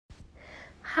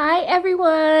Hi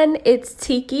everyone, it's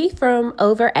Tiki from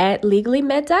over at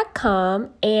legallymed.com,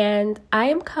 and I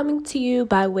am coming to you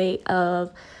by way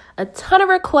of a ton of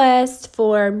requests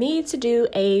for me to do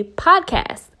a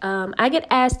podcast. I get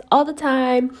asked all the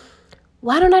time,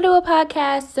 why don't I do a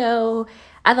podcast? So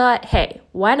I thought, hey,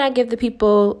 why not give the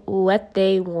people what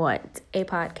they want, a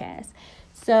podcast?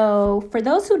 So for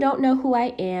those who don't know who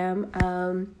I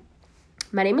am,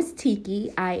 my name is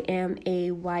Tiki. I am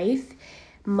a wife,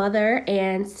 mother,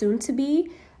 and soon to be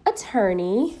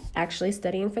attorney, actually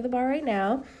studying for the bar right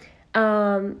now.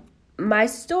 My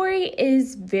story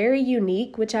is very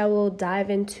unique, which I will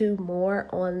dive into more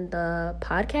on the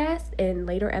podcast in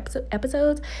later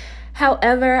episodes.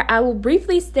 However, I will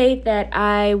briefly state that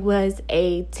I was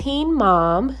a teen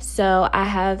mom. So I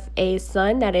have a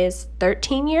son that is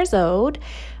 13 years old.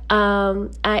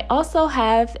 I also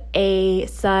have a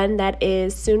son that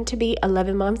is soon to be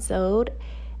 11 months old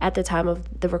at the time of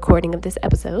the recording of this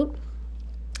episode.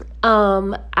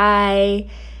 I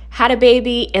had a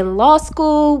baby in law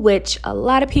school, which a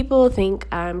lot of people think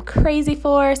I'm crazy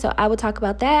for, so I will talk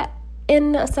about that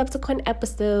in a subsequent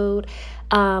episode.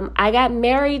 I got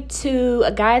married to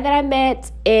a guy that I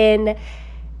met in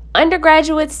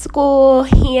undergraduate school.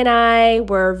 He and I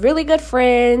were really good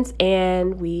friends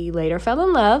and we later fell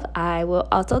in love. I will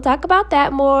also talk about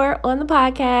that more on the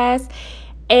podcast.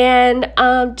 And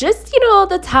just,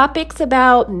 the topics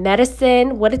about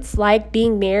medicine, what it's like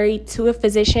being married to a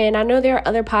physician. I know there are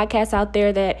other podcasts out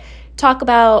there that talk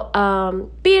about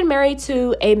being married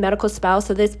to a medical spouse.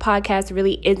 So this podcast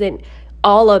really isn't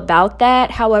all about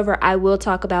that. However, I will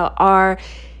talk about our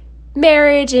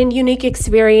marriage and unique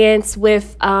experience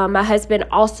with my husband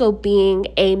also being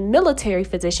a military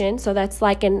physician. So that's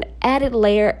like an added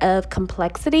layer of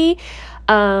complexity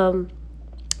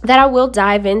that I will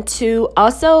dive into.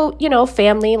 Also,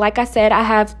 family. Like I said, I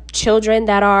have children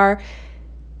that are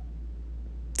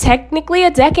technically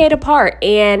a decade apart,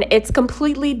 and it's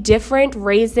completely different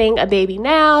raising a baby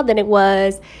now than it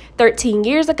was 13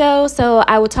 years ago. So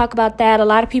I will talk about that. A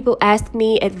lot of people ask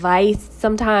me advice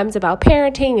sometimes about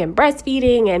parenting and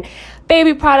breastfeeding and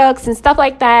baby products and stuff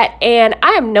like that. And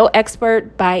I am no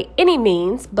expert by any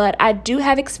means, but I do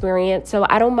have experience. So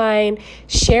I don't mind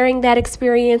sharing that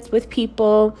experience with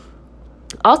people.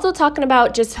 Also talking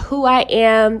about just who I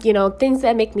am, things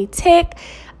that make me tick,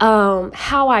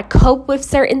 how I cope with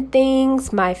certain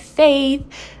things, my faith,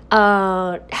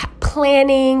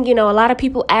 planning. A lot of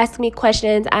people ask me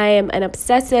questions. I am an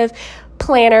obsessive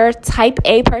planner, type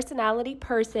A personality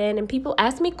person, and people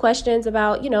ask me questions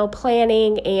about,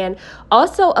 planning and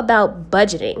also about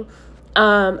budgeting.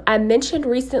 I mentioned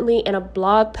recently in a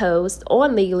blog post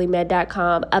on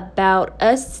legallymed.com about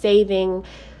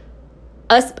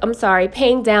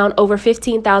paying down over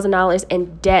 $15,000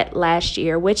 in debt last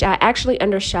year, which I actually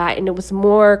undershot, and it was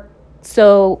more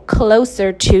so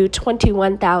closer to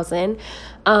 $21,000.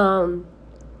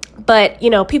 But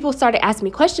people started asking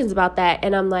me questions about that,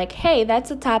 and I'm like, hey,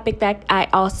 that's a topic that I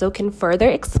also can further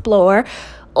explore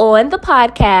on the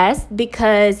podcast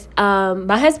because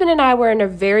my husband and I were in a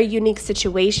very unique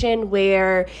situation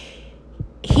where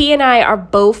he and I are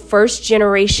both first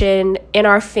generation in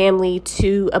our family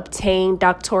to obtain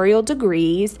doctoral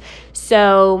degrees.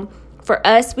 So for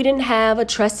us, we didn't have a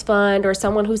trust fund or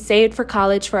someone who saved for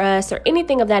college for us or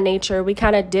anything of that nature. We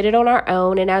kind of did it on our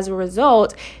own. And as a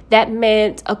result, that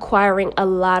meant acquiring a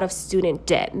lot of student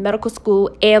debt. Medical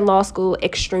school and law school,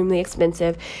 extremely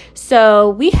expensive.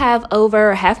 So we have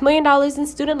over $500,000 in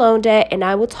student loan debt. And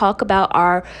I will talk about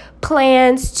our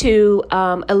plans to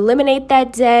eliminate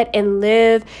that debt and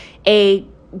live a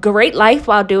great life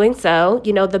while doing so.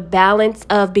 The balance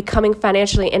of becoming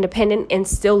financially independent and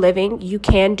still living, you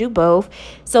can do both.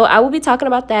 So I will be talking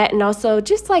about that and also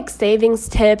just like savings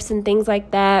tips and things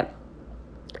like that.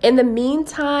 In the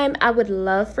meantime, I would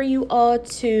love for you all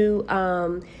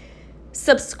to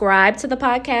subscribe to the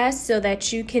podcast so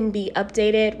that you can be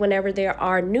updated whenever there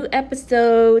are new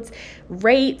episodes.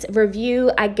 Rate,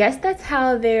 review. I guess that's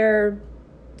how the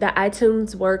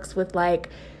iTunes works with like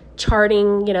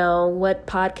charting, what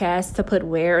podcasts to put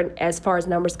where as far as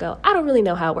numbers go. I don't really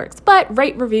know how it works, but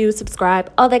rate, review,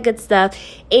 subscribe, all that good stuff.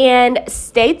 And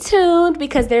stay tuned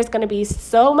because there's going to be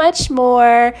so much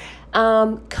more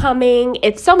coming.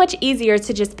 It's so much easier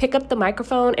to just pick up the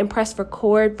microphone and press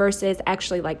record versus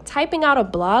actually like typing out a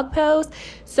blog post.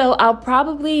 So I'll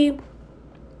probably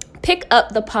pick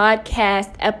up the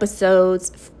podcast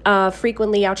episodes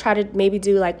frequently. I'll try to maybe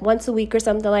do like once a week or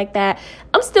something like that.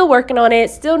 I'm still working on it,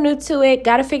 still new to it.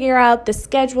 Got to figure out the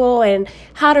schedule and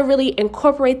how to really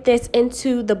incorporate this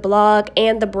into the blog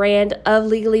and the brand of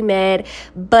Legally Med.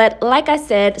 But like I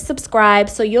said, subscribe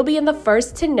so you'll be in the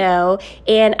first to know.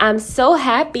 And I'm so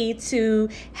happy to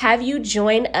have you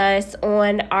join us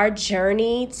on our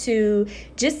journey to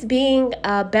just being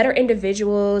better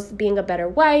individuals, being a better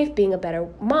wife, being a better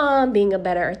mom, being a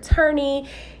better attorney,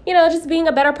 just being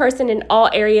a better person in all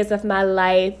areas of my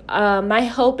life. My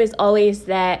hope is always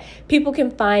that people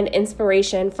can find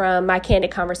inspiration from my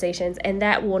candid conversations, and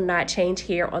that will not change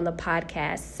here on the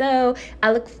podcast. So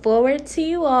I look forward to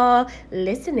you all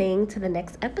listening to the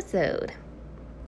next episode.